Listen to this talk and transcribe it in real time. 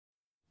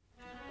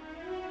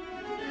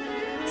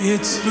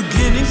It's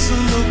beginning to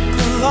look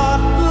a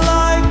lot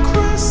like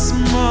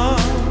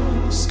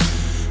Christmas.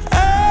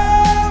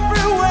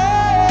 Everywhere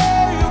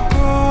you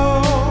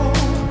go,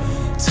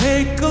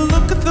 take a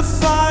look at the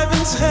 5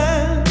 and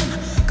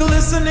 10,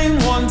 glistening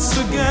once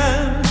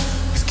again,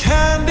 with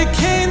candy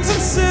canes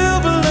and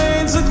silver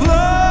lanes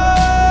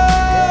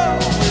aglow.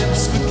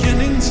 It's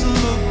beginning to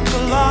look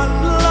a lot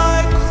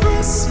like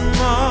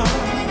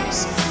Christmas.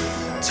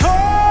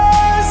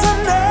 Toys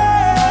in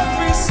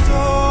every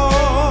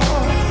store,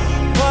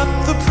 but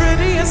the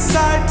prettiest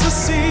sight to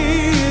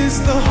see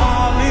is the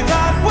holly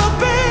that will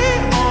be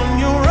on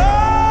your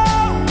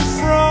own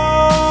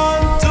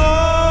front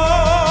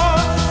door.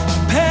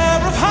 A pair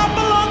of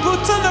hop-along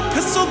boots and a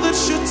pistol that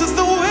shoots is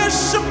the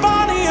wish of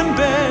Bonnie and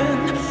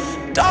Ben.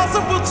 Dolls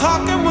that will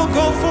talk and will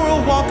go for a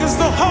walk is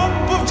the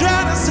hope of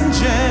Janice and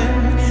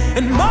Jen.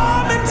 And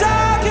Mom and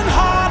Dad can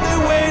hardly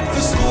wait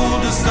for school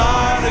to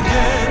start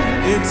again.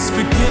 It's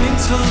beginning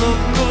to look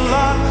a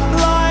lot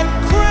like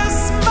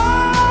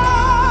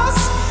Christmas.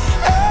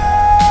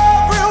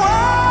 Everywhere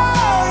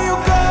you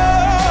go,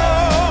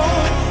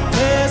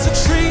 there's a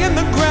tree in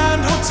the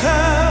Grand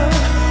Hotel,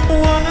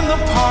 one in the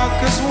park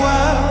as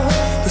well,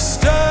 the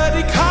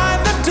sturdy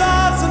kind that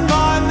doesn't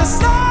mind the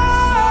snow.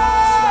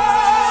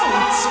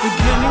 It's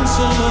beginning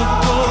to look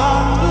a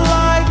lot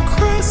like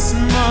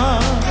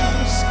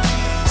Christmas.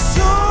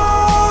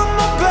 Soon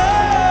the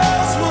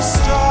bells will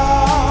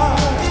start,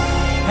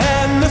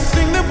 and the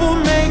thing that will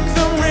make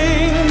them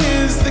ring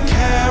is the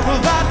carol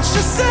that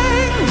you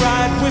sing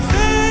right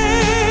within